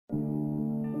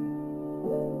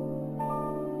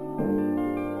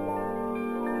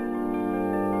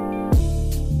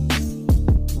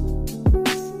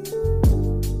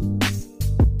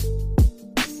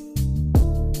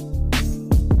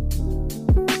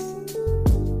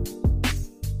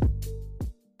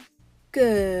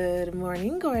Good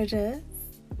morning, gorgeous.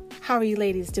 How are you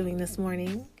ladies doing this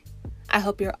morning? I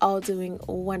hope you're all doing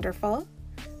wonderful.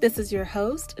 This is your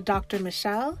host, Dr.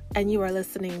 Michelle, and you are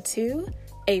listening to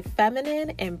a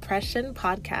Feminine Impression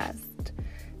podcast.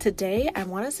 Today, I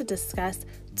want us to discuss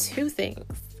two things: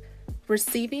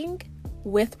 receiving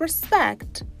with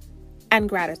respect and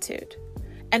gratitude,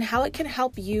 and how it can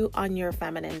help you on your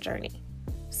feminine journey.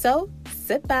 So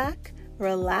sit back,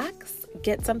 relax,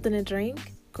 get something to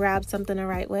drink, grab something to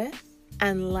write with,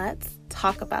 and let's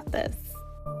talk about this.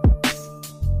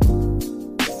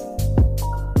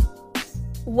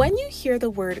 When you hear the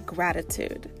word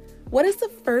gratitude, what is the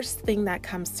first thing that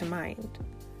comes to mind?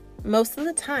 Most of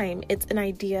the time, it's an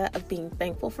idea of being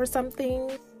thankful for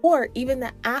something, or even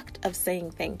the act of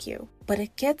saying thank you. But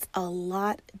it gets a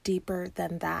lot deeper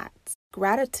than that.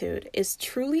 Gratitude is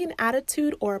truly an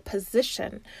attitude or a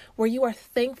position where you are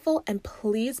thankful and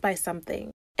pleased by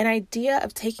something. An idea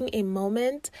of taking a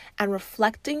moment and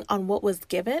reflecting on what was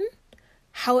given,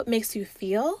 how it makes you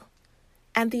feel,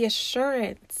 and the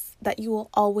assurance that you will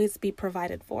always be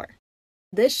provided for.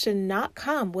 This should not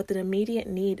come with an immediate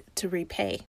need to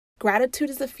repay.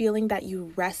 Gratitude is a feeling that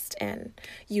you rest in,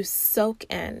 you soak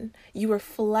in, you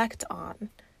reflect on,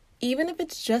 even if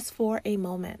it's just for a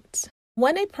moment.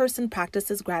 When a person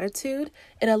practices gratitude,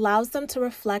 it allows them to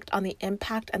reflect on the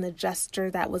impact and the gesture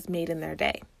that was made in their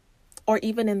day, or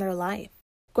even in their life.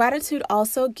 Gratitude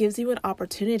also gives you an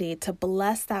opportunity to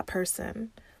bless that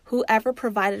person, whoever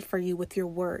provided for you with your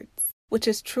words, which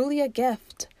is truly a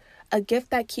gift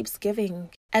that keeps giving,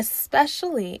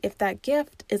 especially if that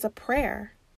gift is a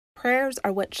prayer. Prayers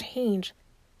are what change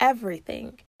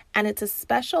everything, and it's a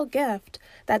special gift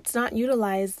that's not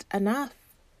utilized enough.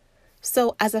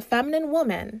 So as a feminine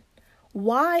woman,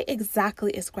 why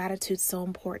exactly is gratitude so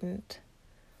important?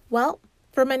 Well,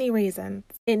 for many reasons.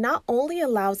 It not only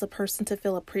allows a person to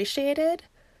feel appreciated,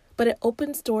 but it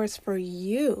opens doors for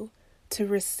you to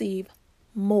receive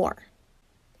more.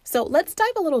 So let's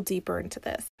dive a little deeper into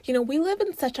this. We live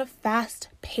in such a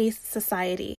fast-paced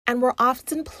society, and we're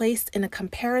often placed in a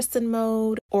comparison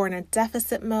mode or in a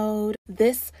deficit mode.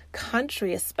 This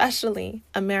country, especially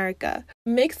America,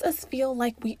 makes us feel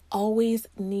like we always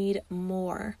need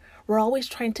more. We're always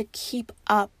trying to keep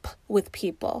up with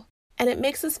people. And it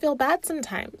makes us feel bad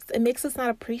sometimes. It makes us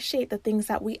not appreciate the things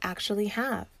that we actually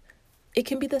have. It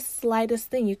can be the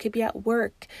slightest thing. You could be at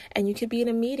work and you could be in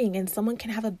a meeting and someone can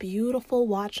have a beautiful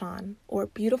watch on or a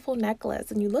beautiful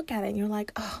necklace. And you look at it and you're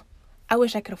like, oh, I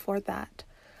wish I could afford that.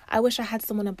 I wish I had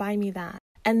someone to buy me that.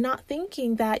 And not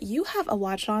thinking that you have a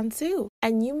watch on too.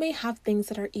 And you may have things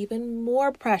that are even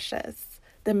more precious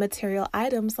than material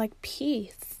items like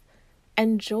peace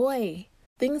and joy.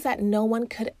 Things that no one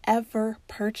could ever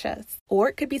purchase. Or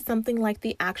it could be something like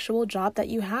the actual job that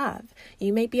you have.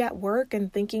 You may be at work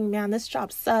and thinking, man, this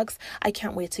job sucks. I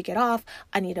can't wait to get off.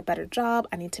 I need a better job.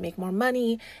 I need to make more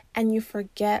money. And you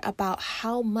forget about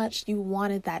how much you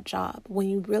wanted that job when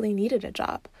you really needed a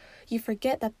job. You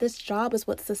forget that this job is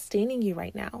what's sustaining you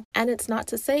right now. And it's not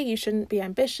to say you shouldn't be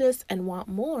ambitious and want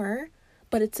more,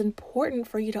 but it's important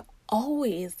for you to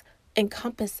always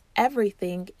encompass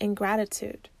everything in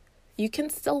gratitude. You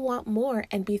can still want more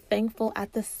and be thankful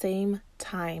at the same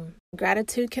time.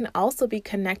 Gratitude can also be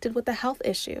connected with a health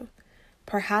issue.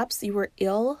 Perhaps you were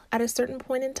ill at a certain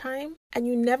point in time and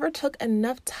you never took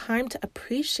enough time to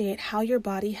appreciate how your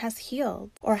body has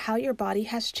healed or how your body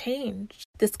has changed.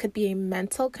 This could be a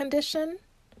mental condition.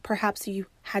 Perhaps you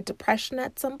had depression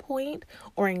at some point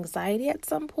or anxiety at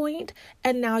some point,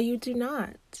 and now you do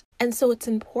not. And so it's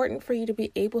important for you to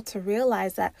be able to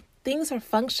realize that things are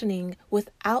functioning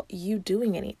without you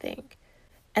doing anything.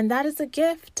 And that is a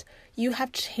gift. You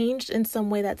have changed in some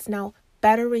way that's now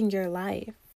bettering your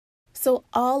life. So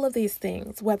all of these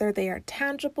things, whether they are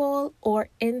tangible or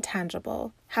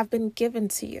intangible, have been given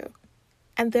to you.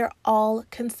 And they're all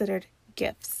considered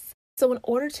gifts. So in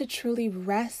order to truly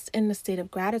rest in a state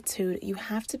of gratitude, you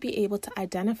have to be able to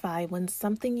identify when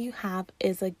something you have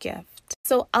is a gift.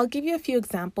 So I'll give you a few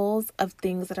examples of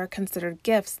things that are considered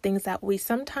gifts, things that we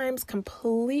sometimes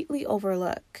completely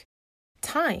overlook.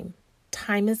 Time.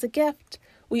 Time is a gift.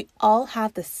 We all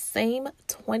have the same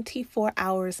 24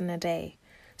 hours in a day.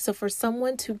 So for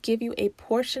someone to give you a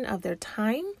portion of their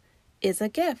time is a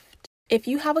gift. If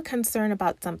you have a concern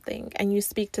about something and you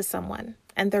speak to someone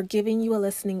and they're giving you a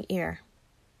listening ear,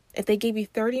 if they gave you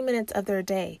 30 minutes of their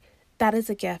day, that is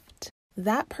a gift.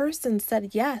 That person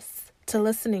said yes to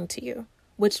listening to you,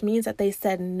 which means that they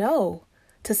said no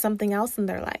to something else in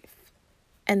their life.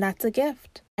 And that's a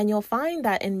gift. And you'll find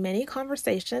that in many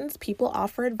conversations, people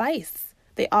offer advice.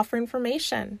 They offer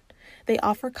information. They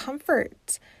offer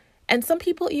comfort. And some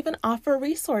people even offer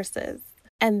resources.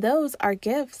 And those are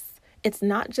gifts. It's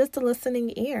not just a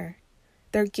listening ear.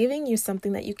 They're giving you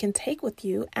something that you can take with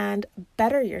you and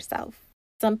better yourself.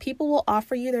 Some people will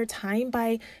offer you their time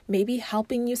by maybe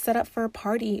helping you set up for a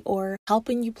party or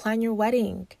helping you plan your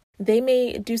wedding. They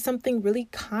may do something really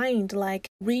kind like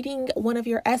reading one of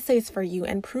your essays for you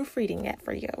and proofreading it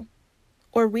for you,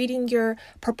 or reading your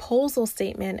proposal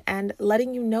statement and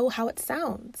letting you know how it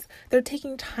sounds. They're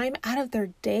taking time out of their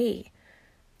day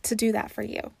to do that for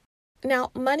you.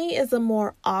 Now, money is a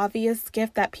more obvious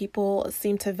gift that people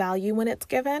seem to value when it's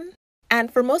given.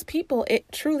 And for most people, it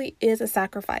truly is a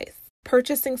sacrifice.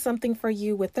 Purchasing something for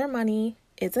you with their money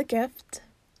is a gift.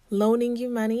 Loaning you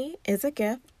money is a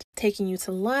gift. Taking you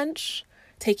to lunch,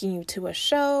 taking you to a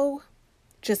show,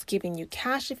 just giving you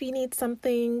cash if you need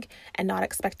something and not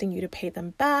expecting you to pay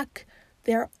them back.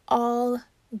 They're all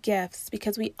gifts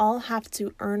because we all have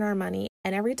to earn our money.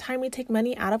 And every time we take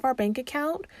money out of our bank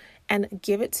account and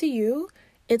give it to you,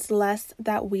 it's less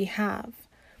that we have.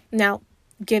 Now,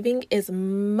 giving is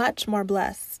much more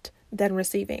blessed than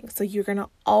receiving. So you're going to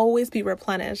always be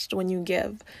replenished when you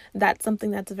give. That's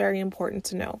something that's very important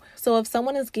to know. So if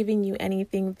someone is giving you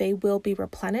anything, they will be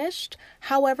replenished.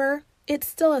 However, it's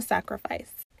still a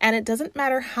sacrifice. And it doesn't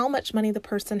matter how much money the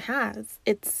person has.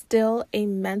 It's still a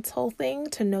mental thing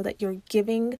to know that you're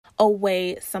giving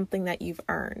away something that you've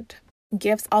earned.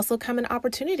 Gifts also come in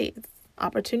opportunities.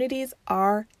 Opportunities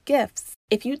are gifts.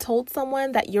 If you told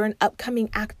someone that you're an upcoming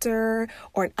actor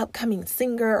or an upcoming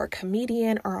singer or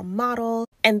comedian or a model,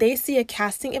 and they see a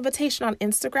casting invitation on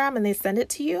Instagram and they send it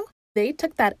to you, they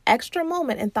took that extra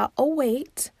moment and thought, oh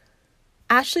wait,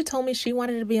 Ashley told me she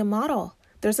wanted to be a model.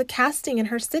 There's a casting in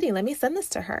her city. Let me send this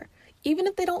to her. Even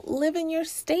if they don't live in your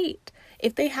state,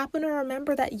 if they happen to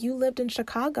remember that you lived in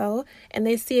Chicago and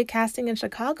they see a casting in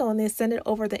Chicago and they send it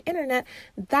over the internet,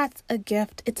 that's a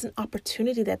gift. It's an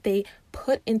opportunity that they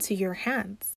put into your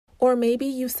hands. Or maybe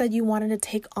you said you wanted to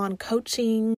take on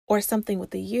coaching or something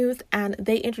with the youth and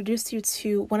they introduced you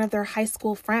to one of their high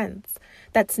school friends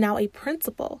that's now a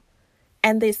principal.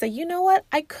 And they say, you know what,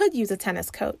 I could use a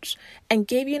tennis coach, and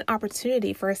gave you an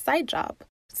opportunity for a side job.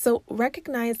 So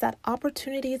recognize that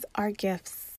opportunities are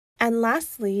gifts. And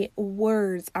lastly,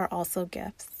 words are also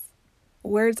gifts.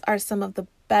 Words are some of the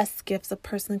best gifts a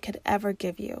person could ever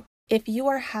give you. If you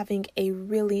are having a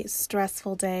really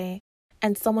stressful day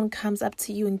and someone comes up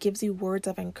to you and gives you words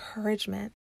of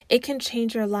encouragement, it can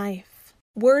change your life.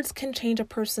 Words can change a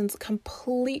person's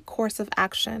complete course of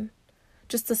action.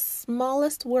 Just the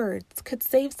smallest words could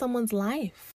save someone's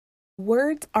life.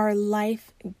 Words are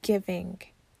life-giving.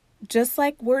 Just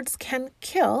like words can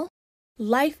kill,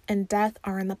 life and death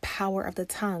are in the power of the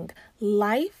tongue.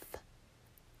 Life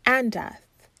and death.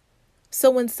 So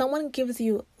when someone gives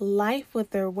you life with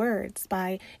their words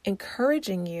by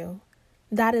encouraging you,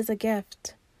 that is a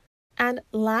gift. And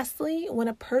lastly, when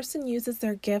a person uses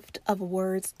their gift of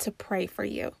words to pray for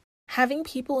you, having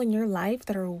people in your life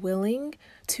that are willing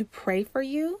to pray for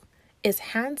you is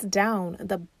hands down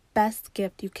the best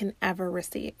gift you can ever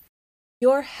receive.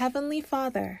 Your Heavenly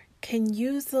Father can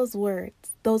use those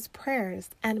words, those prayers,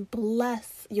 and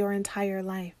bless your entire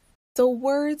life. So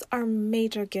words are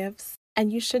major gifts,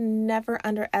 and you should never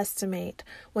underestimate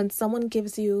when someone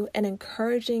gives you an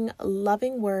encouraging,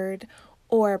 loving word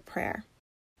or a prayer.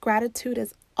 Gratitude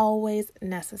is always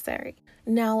necessary.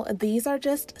 Now, these are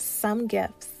just some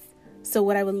gifts. So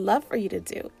what I would love for you to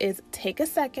do is take a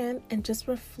second and just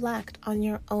reflect on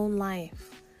your own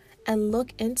life and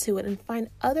look into it and find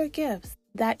other gifts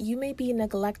that you may be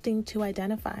neglecting to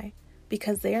identify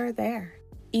because they are there.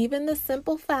 Even the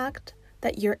simple fact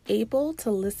that you're able to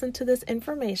listen to this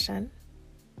information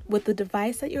with the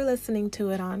device that you're listening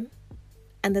to it on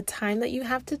and the time that you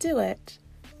have to do it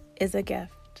is a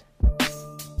gift.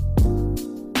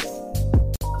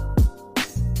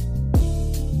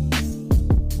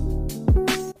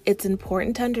 It's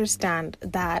important to understand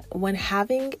that when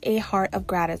having a heart of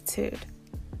gratitude,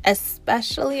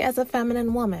 especially as a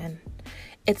feminine woman,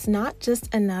 it's not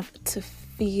just enough to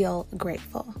feel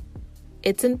grateful.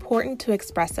 It's important to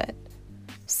express it.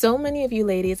 So many of you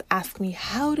ladies ask me,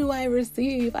 how do I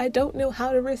receive? I don't know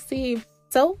how to receive.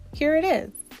 So here it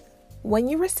is. When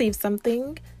you receive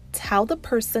something, tell the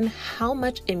person how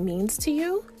much it means to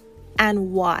you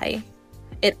and why.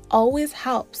 It always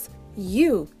helps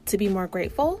you to be more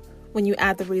grateful when you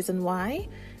add the reason why,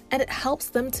 and it helps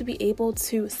them to be able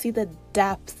to see the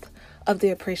depth of the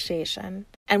appreciation.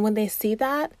 And when they see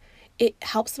that, it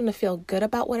helps them to feel good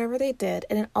about whatever they did,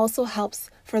 and it also helps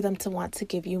for them to want to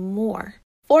give you more.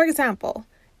 For example,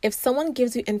 if someone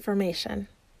gives you information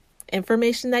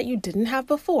that you didn't have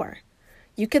before,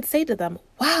 You could say to them,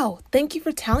 wow, thank you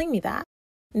for telling me that.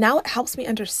 Now it helps me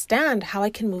understand how I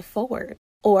can move forward.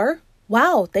 Or,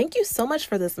 wow, thank you so much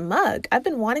for this mug. I've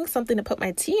been wanting something to put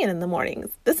my tea in the mornings.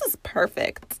 This is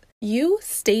perfect. You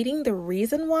stating the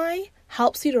reason why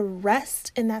helps you to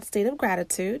rest in that state of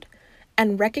gratitude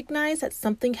and recognize that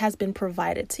something has been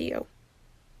provided to you.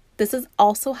 This is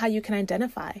also how you can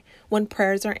identify when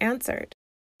prayers are answered.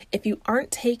 If you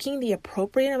aren't taking the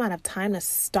appropriate amount of time to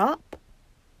stop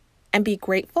and be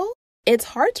grateful, it's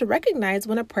hard to recognize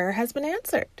when a prayer has been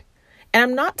answered. And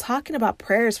I'm not talking about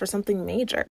prayers for something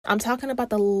major. I'm talking about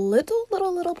the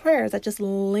little prayers that just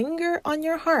linger on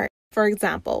your heart. For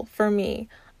example, for me,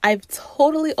 I've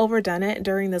totally overdone it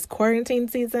during this quarantine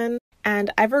season,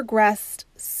 and I've regressed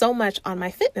so much on my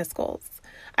fitness goals.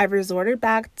 I've resorted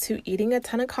back to eating a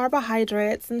ton of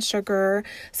carbohydrates and sugar.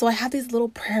 So I have these little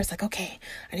prayers like, okay,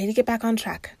 I need to get back on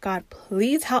track. God,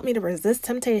 please help me to resist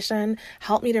temptation.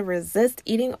 Help me to resist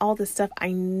eating all this stuff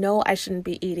I know I shouldn't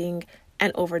be eating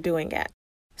and overdoing it.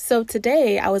 So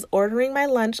today I was ordering my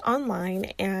lunch online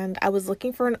and I was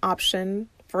looking for an option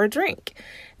for a drink.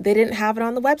 They didn't have it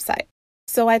on the website.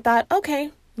 So I thought,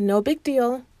 okay, no big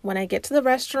deal. When I get to the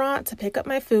restaurant to pick up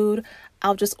my food,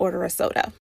 I'll just order a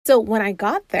soda. So when I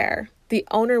got there, the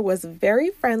owner was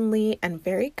very friendly and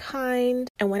very kind.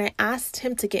 And when I asked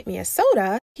him to get me a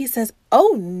soda, he says,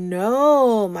 oh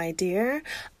no, my dear,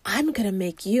 I'm going to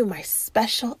make you my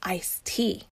special iced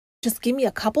tea. Just give me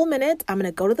a couple minutes. I'm going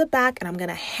to go to the back and I'm going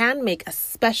to hand make a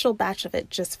special batch of it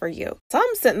just for you. So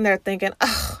I'm sitting there thinking,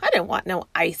 oh, I didn't want no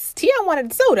iced tea. I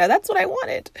wanted soda. That's what I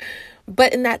wanted.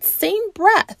 But in that same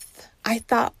breath, I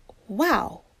thought,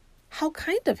 wow, how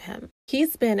kind of him.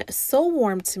 He's been so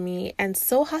warm to me and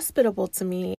so hospitable to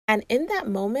me. And in that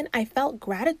moment, I felt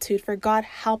gratitude for God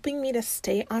helping me to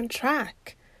stay on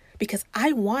track because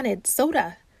I wanted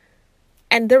soda.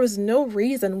 And there was no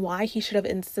reason why he should have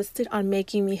insisted on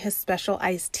making me his special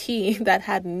iced tea that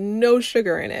had no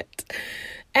sugar in it.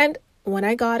 And when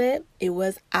I got it, it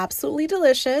was absolutely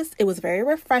delicious. It was very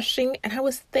refreshing and I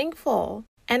was thankful.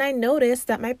 And I noticed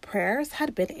that my prayers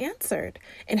had been answered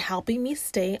in helping me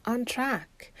stay on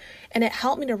track. And it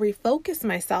helped me to refocus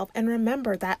myself and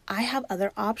remember that I have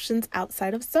other options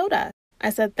outside of soda. I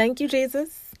said, thank you,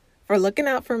 Jesus, for looking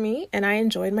out for me, and I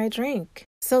enjoyed my drink.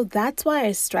 So that's why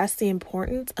I stress the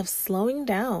importance of slowing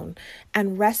down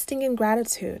and resting in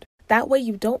gratitude. That way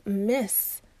you don't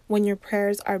miss when your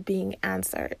prayers are being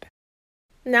answered.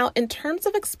 Now, in terms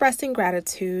of expressing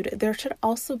gratitude, there should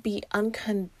also be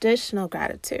unconditional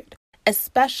gratitude,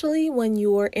 especially when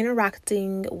you're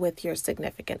interacting with your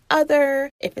significant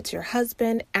other, if it's your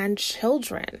husband and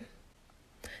children.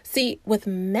 See, with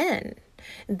men,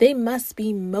 they must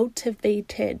be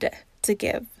motivated to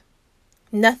give.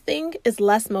 Nothing is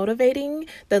less motivating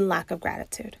than lack of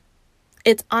gratitude.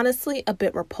 It's honestly a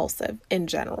bit repulsive in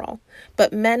general,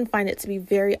 but men find it to be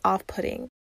very off-putting.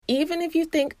 Even if you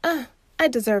think, I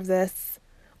deserve this,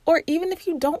 or even if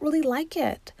you don't really like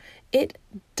it, it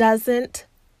doesn't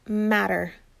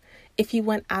matter. If he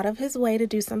went out of his way to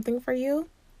do something for you,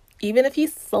 even if he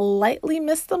slightly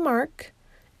missed the mark,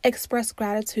 express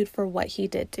gratitude for what he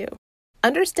did do.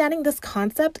 Understanding this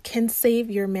concept can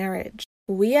save your marriage.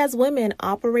 We as women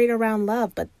operate around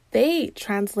love, but they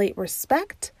translate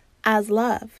respect as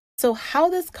love. So how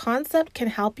this concept can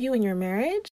help you in your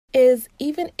marriage is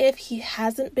even if he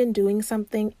hasn't been doing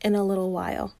something in a little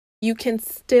while, you can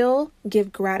still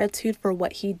give gratitude for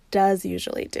what he does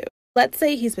usually do. Let's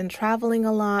say he's been traveling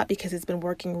a lot because he's been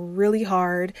working really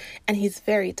hard and he's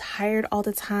very tired all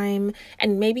the time,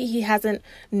 and maybe he hasn't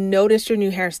noticed your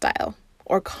new hairstyle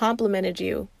or complimented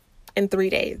you in 3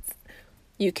 days.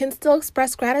 You can still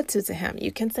express gratitude to him.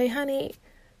 You can say, honey,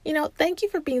 thank you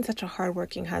for being such a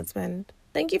hardworking husband.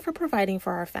 Thank you for providing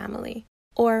for our family.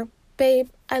 Or, babe,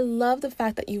 I love the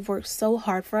fact that you've worked so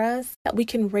hard for us that we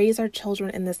can raise our children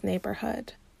in this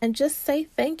neighborhood. And just say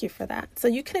thank you for that. So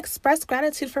you can express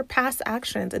gratitude for past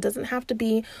actions. It doesn't have to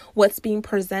be what's being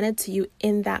presented to you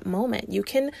in that moment. You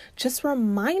can just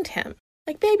remind him.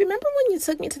 Like, babe, remember when you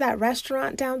took me to that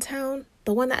restaurant downtown?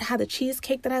 The one that had the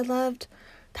cheesecake that I loved?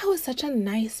 That was such a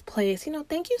nice place.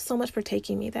 Thank you so much for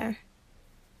taking me there.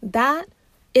 That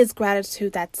is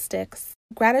gratitude that sticks.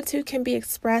 Gratitude can be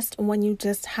expressed when you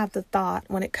just have the thought,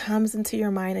 when it comes into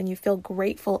your mind and you feel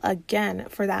grateful again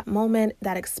for that moment,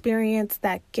 that experience,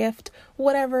 that gift,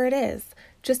 whatever it is.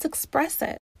 Just express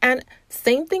it. And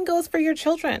same thing goes for your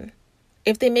children.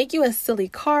 If they make you a silly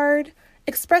card,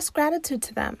 express gratitude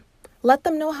to them. Let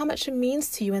them know how much it means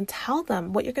to you and tell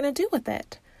them what you're going to do with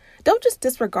it. Don't just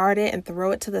disregard it and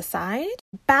throw it to the side.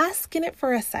 Bask in it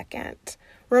for a second.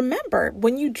 Remember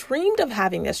when you dreamed of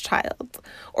having this child,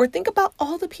 or think about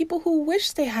all the people who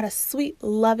wish they had a sweet,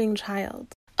 loving child.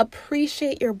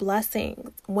 Appreciate your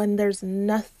blessings when there's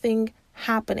nothing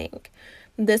happening.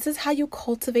 This is how you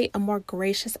cultivate a more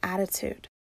gracious attitude.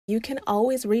 You can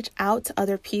always reach out to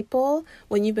other people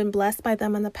when you've been blessed by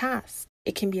them in the past.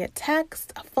 It can be a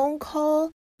text, a phone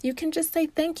call. You can just say,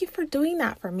 thank you for doing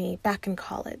that for me back in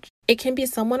college. It can be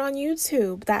someone on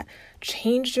YouTube that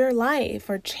changed your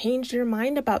life or changed your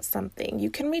mind about something.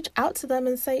 You can reach out to them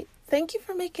and say, thank you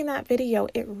for making that video.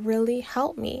 It really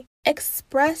helped me.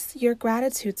 Express your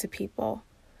gratitude to people.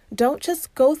 Don't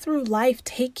just go through life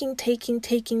taking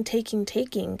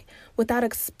without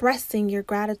expressing your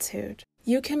gratitude.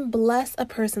 You can bless a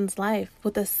person's life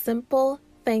with a simple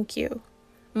thank you.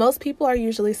 Most people are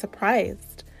usually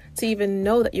surprised to even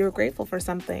know that you're grateful for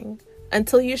something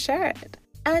until you share it.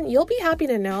 And you'll be happy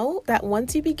to know that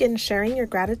once you begin sharing your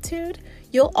gratitude,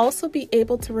 you'll also be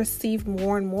able to receive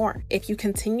more and more. If you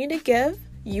continue to give,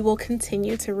 you will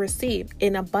continue to receive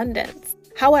in abundance.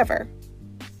 However,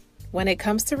 when it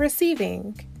comes to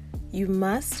receiving, you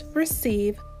must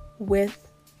receive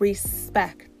with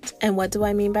respect. And what do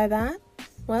I mean by that?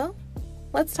 Well,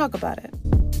 let's talk about it.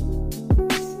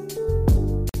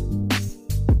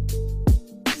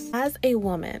 As a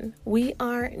woman, we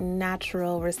are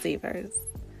natural receivers.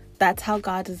 That's how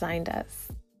God designed us.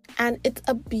 And it's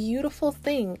a beautiful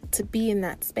thing to be in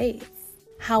that space.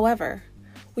 However,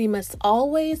 we must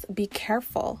always be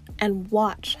careful and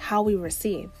watch how we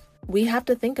receive. We have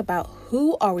to think about,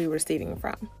 who are we receiving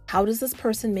from? How does this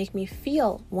person make me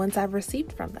feel once I've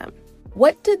received from them?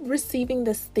 What did receiving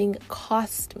this thing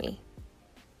cost me?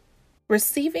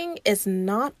 Receiving is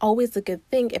not always a good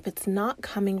thing if it's not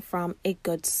coming from a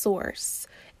good source,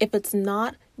 if it's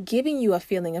not giving you a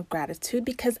feeling of gratitude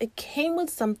because it came with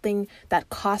something that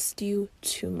cost you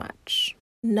too much.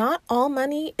 Not all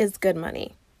money is good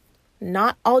money.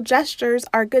 Not all gestures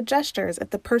are good gestures if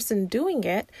the person doing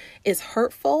it is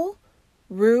hurtful,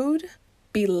 rude,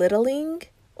 belittling,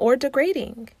 or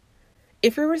degrading.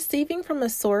 If you're receiving from a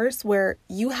source where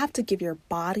you have to give your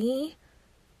body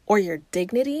or your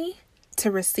dignity to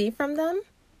receive from them,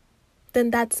 then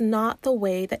that's not the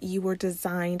way that you were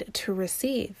designed to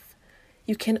receive.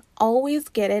 You can always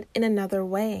get it in another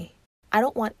way. I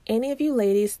don't want any of you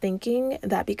ladies thinking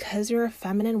that because you're a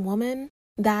feminine woman,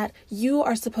 that you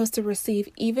are supposed to receive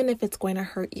even if it's going to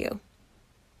hurt you.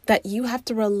 That you have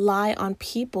to rely on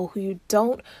people who you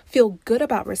don't feel good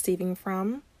about receiving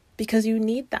from because you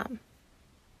need them.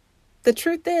 The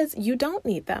truth is, you don't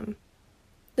need them.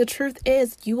 The truth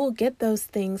is, you will get those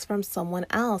things from someone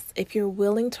else if you're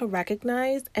willing to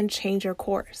recognize and change your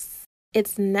course.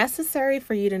 It's necessary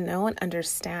for you to know and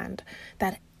understand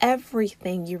that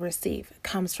everything you receive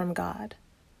comes from God,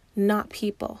 not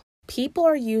people. People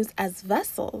are used as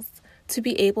vessels to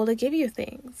be able to give you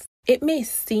things. It may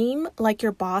seem like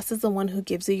your boss is the one who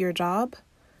gives you your job,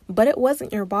 but it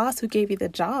wasn't your boss who gave you the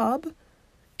job.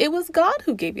 It was God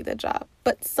who gave you the job,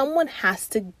 but someone has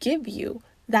to give you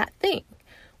that thing,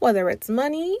 whether it's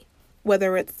money,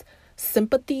 whether it's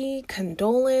sympathy,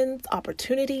 condolence,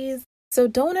 opportunities. So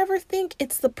don't ever think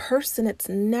it's the person. It's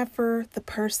never the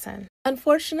person.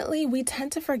 Unfortunately, we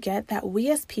tend to forget that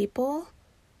we as people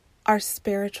are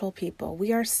spiritual people.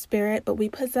 We are spirit, but we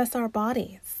possess our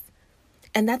bodies.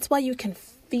 And that's why you can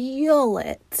feel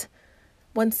it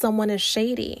when someone is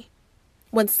shady.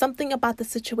 When something about the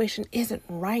situation isn't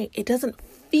right, it doesn't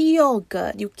feel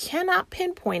good. You cannot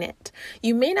pinpoint it.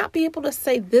 You may not be able to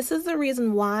say, this is the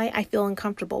reason why I feel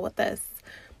uncomfortable with this.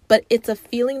 But it's a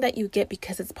feeling that you get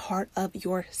because it's part of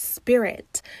your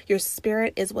spirit. Your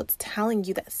spirit is what's telling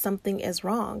you that something is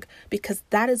wrong because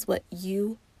that is what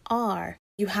you are.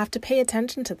 You have to pay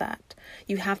attention to that.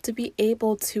 You have to be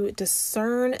able to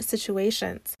discern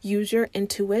situations, use your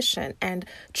intuition, and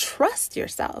trust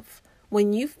yourself.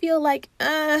 When you feel like,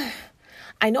 I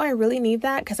know I really need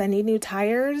that because I need new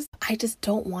tires, I just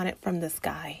don't want it from this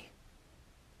guy.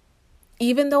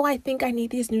 Even though I think I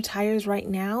need these new tires right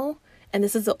now, and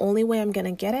this is the only way I'm going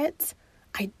to get it,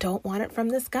 I don't want it from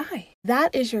this guy.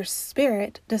 That is your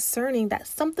spirit discerning that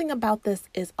something about this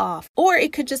is off. Or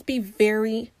it could just be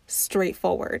very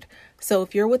straightforward. So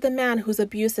if you're with a man who's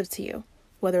abusive to you,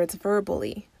 whether it's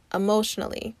verbally,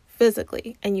 emotionally,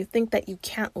 physically, and you think that you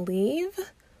can't leave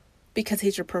because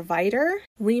he's your provider,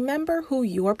 remember who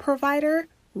your provider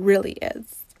really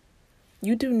is.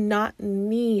 You do not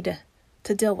need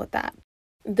to deal with that.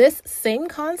 This same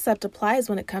concept applies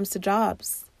when it comes to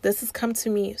jobs. This has come to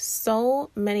me so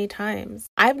many times.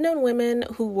 I've known women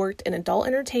who worked in adult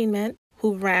entertainment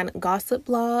who ran gossip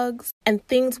blogs and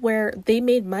things where they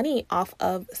made money off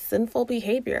of sinful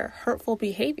behavior, hurtful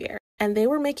behavior. And they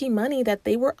were making money that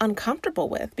they were uncomfortable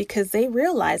with because they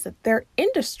realized that their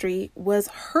industry was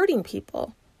hurting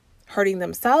people, hurting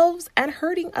themselves and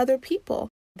hurting other people.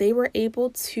 They were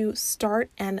able to start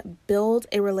and build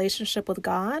a relationship with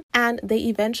God, and they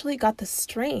eventually got the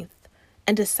strength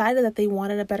and decided that they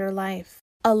wanted a better life,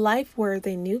 a life where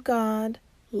they knew God,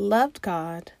 loved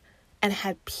God, and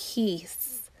had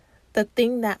peace, the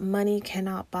thing that money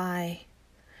cannot buy.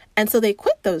 And so they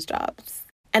quit those jobs.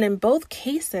 And in both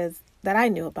cases that I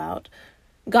knew about,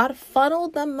 God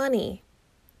funneled them money,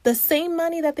 the same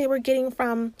money that they were getting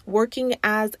from working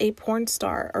as a porn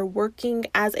star or working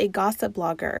as a gossip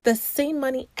blogger, the same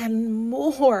money and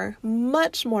more,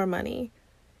 much more money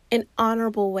in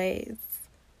honorable ways.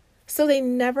 So they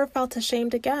never felt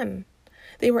ashamed again.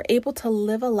 They were able to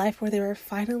live a life where they were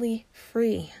finally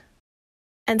free.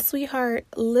 And sweetheart,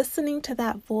 listening to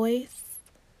that voice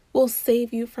will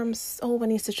save you from so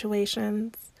many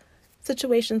situations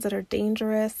that are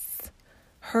dangerous,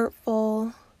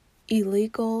 hurtful,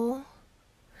 illegal,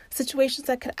 situations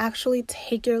that could actually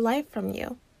take your life from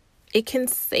you. It can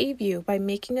save you by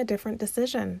making a different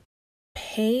decision.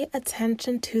 Pay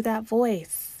attention to that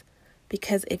voice,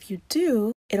 because if you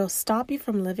do, it'll stop you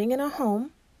from living in a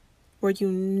home where you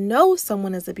know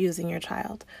someone is abusing your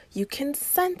child. You can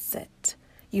sense it.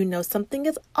 You know something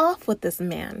is off with this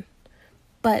man,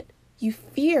 but you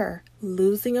fear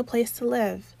losing a place to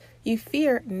live. You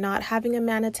fear not having a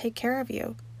man to take care of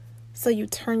you. So you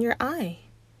turn your eye.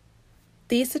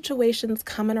 These situations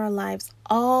come in our lives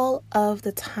all of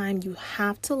the time. You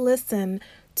have to listen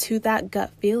to that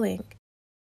gut feeling.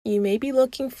 You may be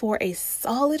looking for a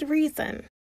solid reason,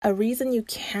 a reason you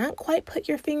can't quite put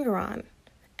your finger on,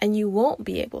 and you won't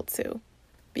be able to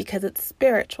because it's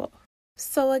spiritual.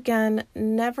 So again,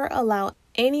 never allow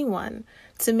anyone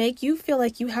to make you feel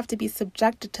like you have to be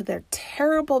subjected to their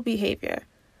terrible behavior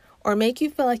or make you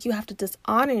feel like you have to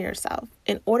dishonor yourself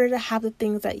in order to have the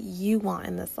things that you want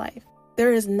in this life.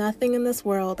 There is nothing in this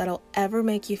world that'll ever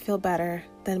make you feel better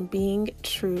than being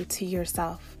true to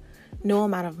yourself. No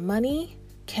amount of money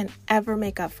can ever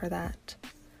make up for that.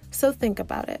 So think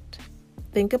about it.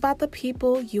 Think about the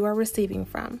people you are receiving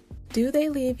from. Do they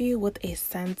leave you with a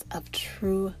sense of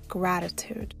true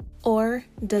gratitude? Or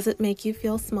does it make you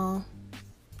feel small?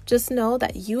 Just know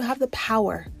that you have the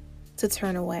power to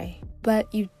turn away.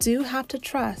 But you do have to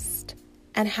trust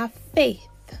and have faith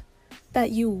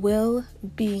that you will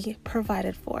be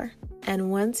provided for. And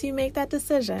once you make that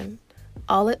decision,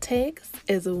 all it takes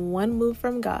is one move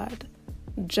from God.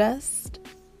 Just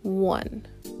one.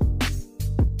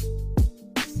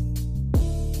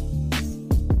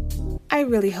 I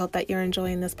really hope that you're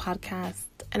enjoying this podcast,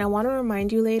 and I want to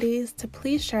remind you ladies to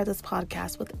please share this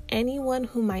podcast with anyone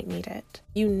who might need it.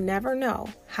 You never know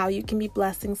how you can be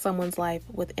blessing someone's life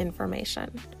with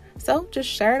information. So just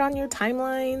share it on your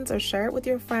timelines or share it with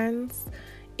your friends.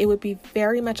 It would be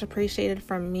very much appreciated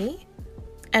from me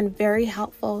and very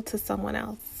helpful to someone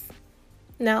else.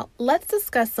 Now, let's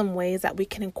discuss some ways that we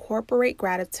can incorporate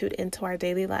gratitude into our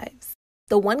daily lives.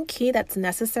 The one key that's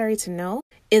necessary to know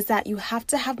is that you have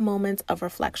to have moments of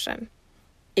reflection.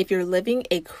 If you're living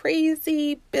a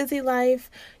crazy, busy life,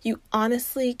 you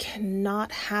honestly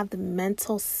cannot have the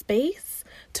mental space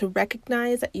to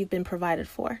recognize that you've been provided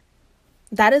for.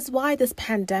 That is why this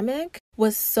pandemic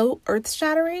was so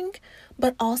earth-shattering,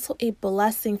 but also a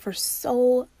blessing for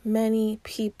so many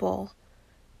people.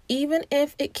 Even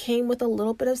if it came with a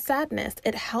little bit of sadness,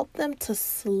 it helped them to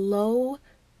slow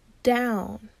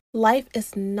down. Life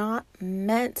is not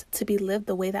meant to be lived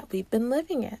the way that we've been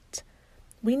living it.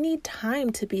 We need time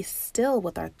to be still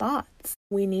with our thoughts.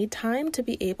 We need time to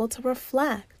be able to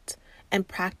reflect and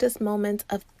practice moments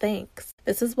of thanks.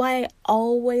 This is why I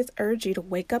always urge you to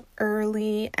wake up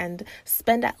early and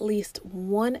spend at least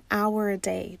 1 hour a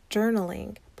day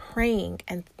journaling, praying,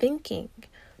 and thinking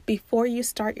before you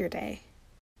start your day.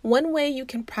 One way you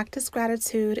can practice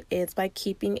gratitude is by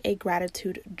keeping a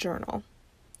gratitude journal.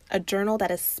 A journal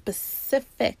that is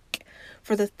specific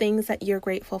for the things that you're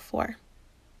grateful for.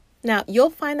 Now, you'll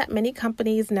find that many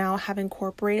companies now have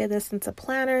incorporated this into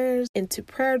planners, into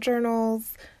prayer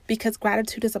journals, because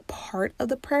gratitude is a part of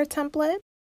the prayer template.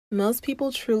 Most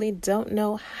people truly don't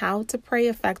know how to pray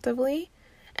effectively,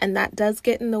 and that does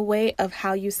get in the way of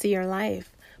how you see your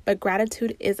life. But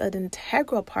gratitude is an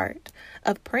integral part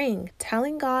of praying,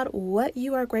 telling God what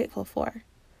you are grateful for.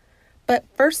 But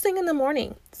first thing in the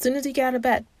morning, as soon as you get out of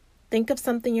bed, think of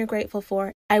something you're grateful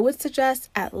for. I would suggest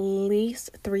at least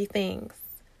 3 things.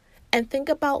 And think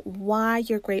about why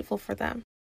you're grateful for them.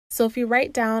 So if you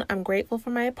write down, I'm grateful for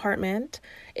my apartment,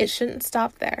 it shouldn't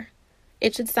stop there.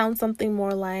 It should sound something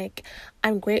more like,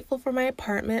 I'm grateful for my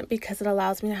apartment because it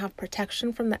allows me to have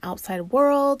protection from the outside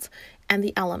world and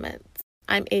the elements.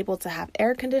 I'm able to have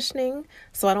air conditioning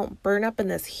so I don't burn up in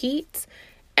this heat.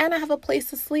 And I have a place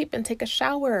to sleep and take a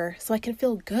shower so I can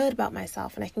feel good about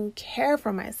myself and I can care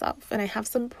for myself and I have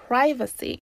some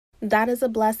privacy. That is a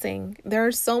blessing. There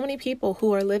are so many people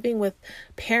who are living with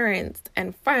parents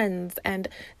and friends and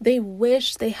they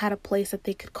wish they had a place that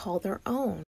they could call their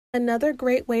own. Another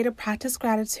great way to practice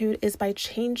gratitude is by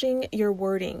changing your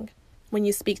wording when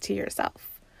you speak to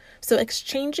yourself. So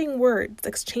exchanging words,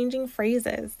 exchanging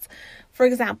phrases. For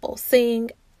example,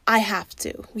 saying, I have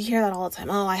to. We hear that all the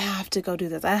time. Oh, I have to go do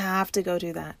this. I have to go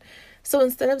do that. So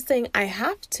instead of saying, I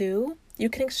have to, you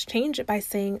can exchange it by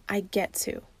saying, I get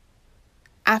to.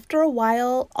 After a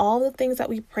while, all the things that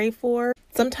we pray for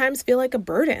sometimes feel like a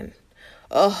burden.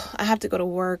 Oh, I have to go to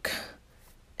work.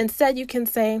 Instead, you can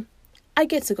say, I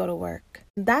get to go to work.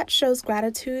 That shows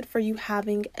gratitude for you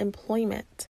having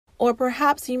employment. Or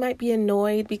perhaps you might be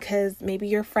annoyed because maybe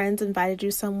your friends invited you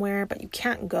somewhere, but you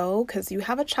can't go because you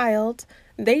have a child.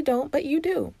 They don't, but you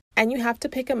do. And you have to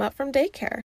pick them up from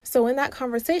daycare. So in that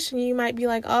conversation, you might be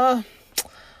like, oh,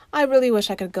 I really wish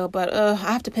I could go, but I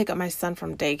have to pick up my son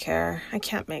from daycare. I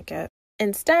can't make it.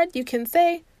 Instead, you can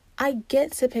say, I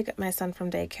get to pick up my son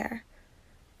from daycare.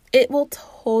 It will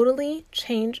totally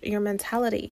change your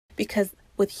mentality because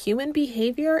with human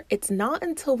behavior, it's not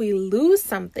until we lose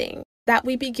something that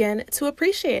we begin to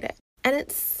appreciate it. And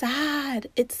it's sad.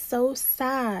 It's so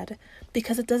sad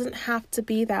because it doesn't have to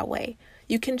be that way.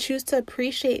 You can choose to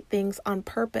appreciate things on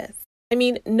purpose. I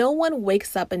mean, no one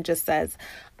wakes up and just says,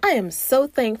 I am so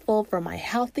thankful for my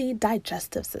healthy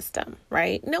digestive system,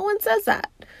 right? No one says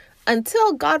that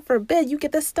until, God forbid, you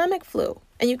get the stomach flu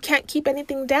and you can't keep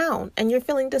anything down and you're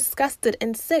feeling disgusted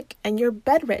and sick and you're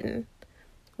bedridden.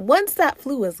 Once that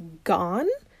flu is gone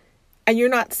and you're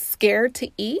not scared to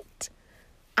eat,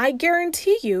 I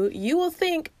guarantee you will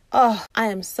think, oh, I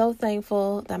am so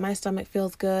thankful that my stomach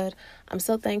feels good. I'm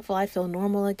so thankful I feel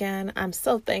normal again. I'm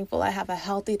so thankful I have a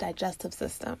healthy digestive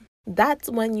system. That's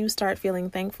when you start feeling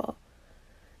thankful,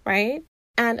 right?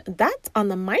 And that's on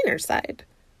the minor side.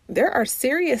 There are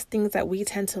serious things that we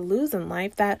tend to lose in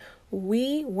life that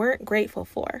we weren't grateful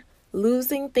for.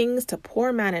 Losing things to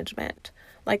poor management,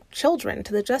 like children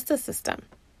to the justice system,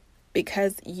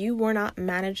 because you were not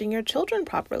managing your children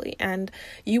properly and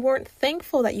you weren't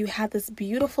thankful that you had this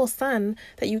beautiful son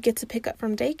that you get to pick up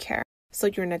from daycare. So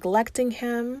you're neglecting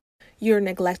him. You're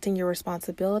neglecting your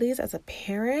responsibilities as a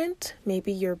parent.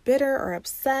 Maybe you're bitter or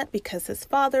upset because his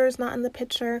father is not in the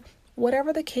picture.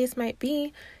 Whatever the case might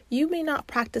be, you may not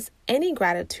practice any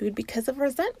gratitude because of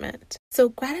resentment. So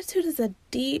gratitude is a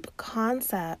deep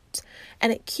concept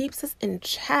and it keeps us in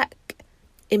check.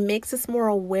 It makes us more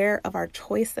aware of our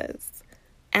choices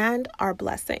and our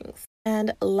blessings.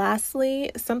 And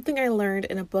lastly, something I learned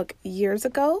in a book years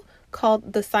ago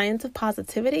called The Science of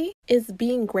Positivity is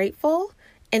being grateful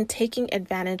and taking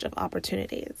advantage of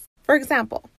opportunities. For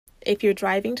example, if you're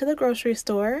driving to the grocery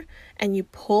store and you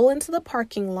pull into the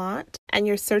parking lot and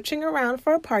you're searching around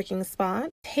for a parking spot,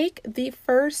 take the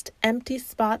first empty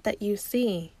spot that you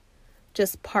see.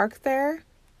 Just park there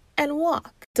and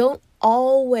walk. Don't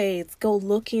always go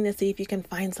looking to see if you can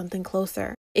find something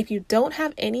closer. If you don't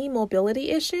have any mobility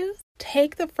issues,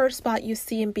 take the first spot you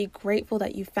see and be grateful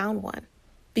that you found one.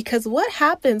 Because what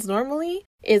happens normally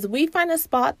is we find a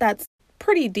spot that's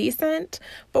pretty decent,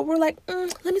 but we're like,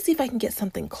 let me see if I can get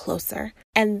something closer.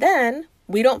 And then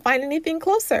we don't find anything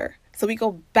closer. So we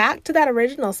go back to that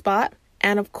original spot,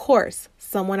 and of course,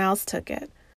 someone else took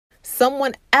it.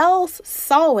 Someone else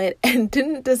saw it and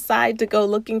didn't decide to go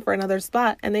looking for another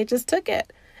spot, and they just took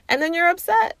it. And then you're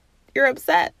upset. You're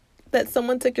upset that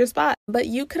someone took your spot. But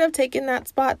you could have taken that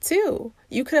spot too.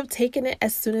 You could have taken it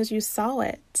as soon as you saw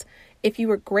it, if you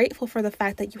were grateful for the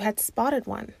fact that you had spotted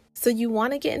one. So you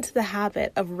want to get into the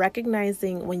habit of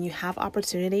recognizing when you have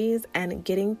opportunities and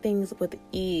getting things with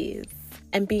ease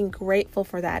and being grateful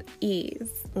for that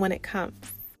ease when it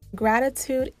comes.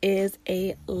 Gratitude is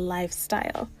a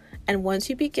lifestyle. And once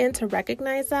you begin to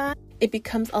recognize that, it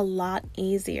becomes a lot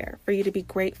easier for you to be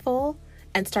grateful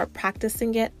and start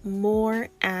practicing it more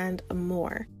and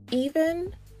more,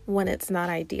 even when it's not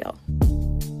ideal.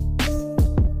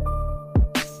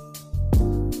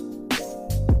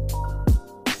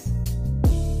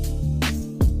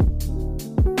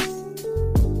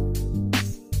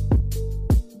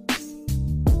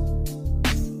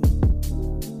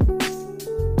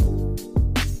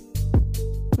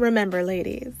 Remember,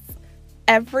 ladies,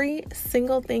 every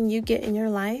single thing you get in your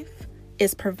life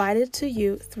is provided to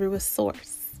you through a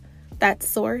source. That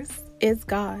source is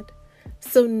God.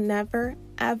 So never,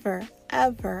 ever,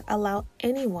 ever allow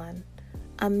anyone,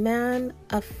 a man,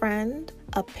 a friend,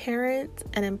 a parent,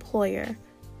 an employer,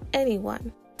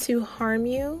 anyone, to harm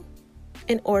you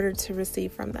in order to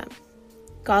receive from them.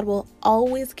 God will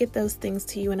always get those things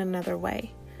to you in another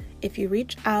way. If you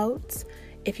reach out,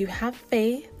 if you have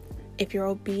faith, if you're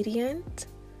obedient,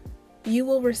 you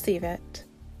will receive it.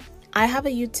 I have a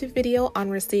YouTube video on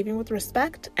receiving with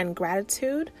respect and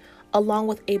gratitude, along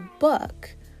with a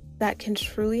book that can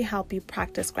truly help you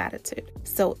practice gratitude.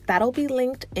 So that'll be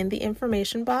linked in the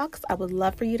information box. I would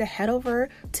love for you to head over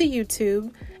to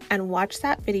YouTube and watch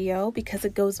that video because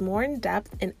it goes more in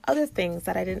depth in other things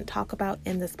that I didn't talk about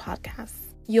in this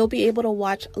podcast. You'll be able to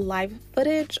watch live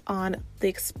footage on the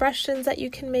expressions that you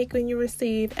can make when you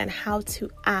receive and how to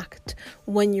act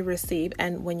when you receive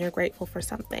and when you're grateful for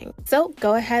something. So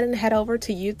go ahead and head over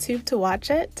to YouTube to watch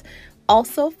it.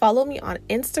 Also follow me on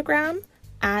Instagram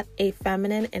at A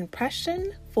Feminine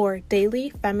Impression for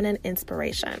daily feminine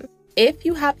inspiration. If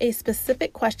you have a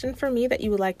specific question for me that you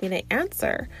would like me to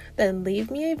answer, then leave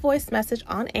me a voice message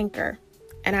on Anchor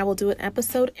and I will do an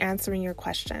episode answering your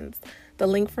questions. The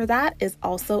link for that is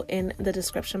also in the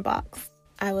description box.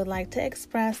 I would like to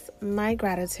express my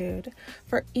gratitude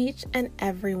for each and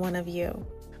every one of you.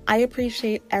 I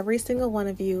appreciate every single one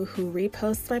of you who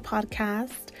reposts my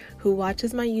podcast, who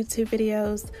watches my YouTube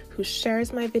videos, who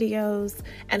shares my videos,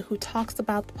 and who talks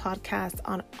about the podcast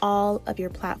on all of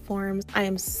your platforms. I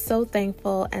am so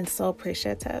thankful and so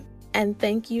appreciative. And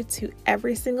thank you to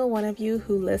every single one of you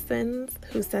who listens,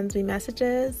 who sends me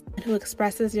messages, and who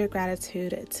expresses your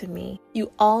gratitude to me.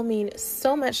 You all mean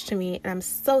so much to me, and I'm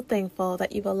so thankful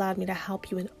that you've allowed me to help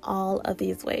you in all of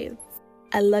these ways.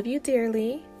 I love you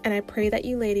dearly, and I pray that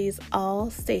you ladies all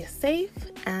stay safe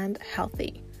and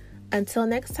healthy. Until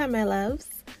next time, my loves,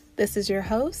 this is your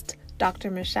host,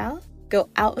 Dr. Michelle. Go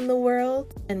out in the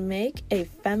world and make a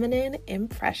feminine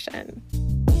impression.